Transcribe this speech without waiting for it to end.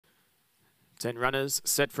10 runners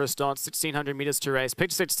set for a start, 1,600 metres to race.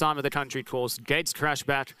 Pitch 6 time of the country course. Gates crash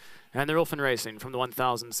back, and they're off and racing from the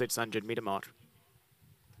 1,600 metre mark.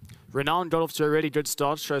 Renowned got off to a really good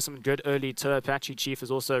start, shows some good early tour. Apache Chief is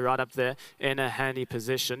also right up there in a handy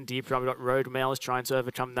position. Deep Run, we've got Road Mail is trying to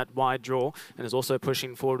overcome that wide draw and is also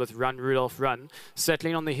pushing forward with Run Rudolph Run.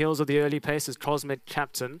 Settling on the heels of the early pace is Cosmic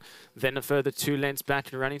Captain. Then a further 2 lengths back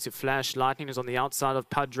and running to Flash Lightning is on the outside of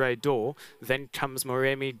Padre Door. Then comes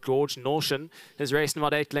Moremi Gorge. NAUSHON is racing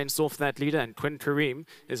about 8 lengths off that leader, and Quinn Kareem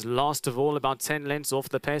is last of all, about 10 lengths off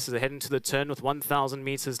the pace as they head into the turn with 1,000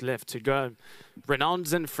 metres left to go.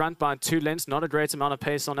 Renowned's in front by 2 lengths, not a great amount of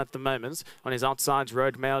pace on at the moment. On his outside,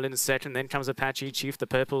 Road Mail in second, then comes Apache Chief, the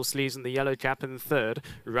purple sleeves and the yellow cap in third.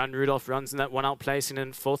 Run Rudolph runs in that one, outplacing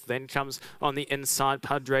in fourth. Then comes on the inside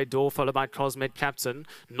Padre Door, followed by Cosmic Captain.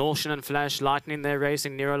 NAUSHON and Flash Lightning, they're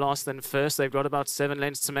racing nearer last than first. They've got about 7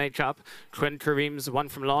 lengths to make up. Quinn Kareem's one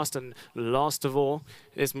from last, and last of all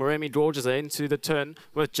is Moremi Gorge as they're into the turn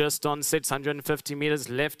with just on 650 metres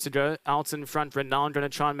left to go. Out in front, Renowned going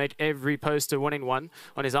to try and make every poster winning one.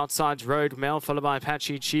 On his outside, Road Mail, followed by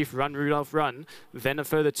Apache Chief, Run Rudolph Run. Then a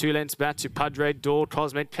further 2 lengths back to Padre Door,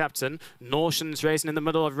 Cosmic Captain. NAUSHON's racing in the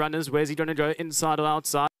middle of runners. Where's he going to go, inside or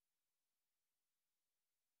outside?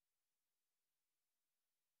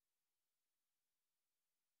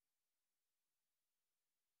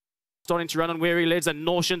 Starting to run on weary legs, and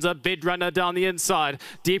NAUSHON's a big runner down the inside.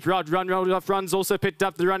 Deep Run Rudolph Run's also picked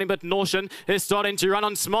up the running, but NAUSHON is starting to run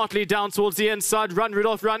on smartly down towards the inside. Run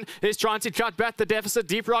Rudolph Run is trying to cut back the deficit.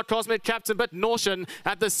 Deep Run Cosmic Captain, but NAUSHON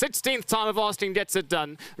at the 16th time of asking gets it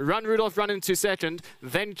done. Run Rudolph Run into second,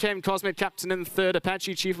 then came Cosmic Captain in third.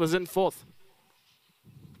 Apache Chief was in fourth.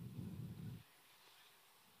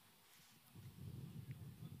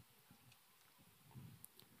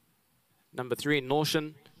 Number 3,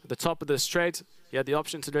 NAUSHON. At the top of the straight, he had the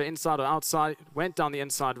option to go inside or outside, went down the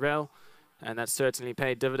inside rail, and that certainly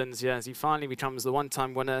paid dividends here as he finally becomes the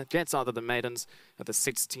one-time winner, gets out of the maidens at the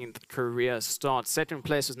 16th career start. Second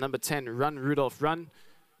place was number 10, Run Rudolph Run.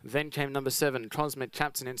 Then came number 7, Cosmic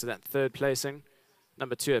Captain, into that third placing.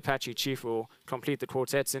 Number 2, Apache Chief, will complete the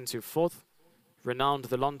quartets into fourth. Renowned,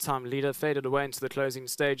 the long-time leader, faded away into the closing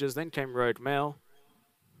stages. Then came Road Mail.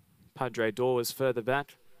 Padre Door was further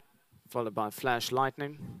back, followed by Flash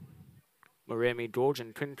Lightning. Moremi Gorge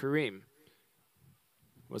and Quinn Kareem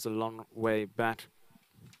was a long way back.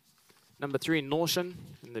 Number 3, NAUSHON,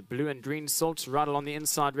 in the blue and green salts, right along the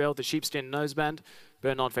inside rail, the sheepskin noseband.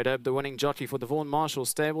 Bernard Vedeb, the winning jockey for the Vaughan Marshall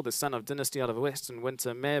stable, the son of Dynasty out of Western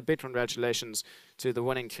Winter Mare. Big congratulations to the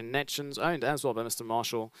winning connections, owned as well by Mr.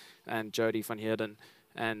 Marshall and Jody van Heerden.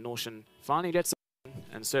 And NAUSHON finally gets,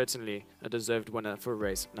 and certainly a deserved winner for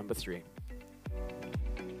race number 3.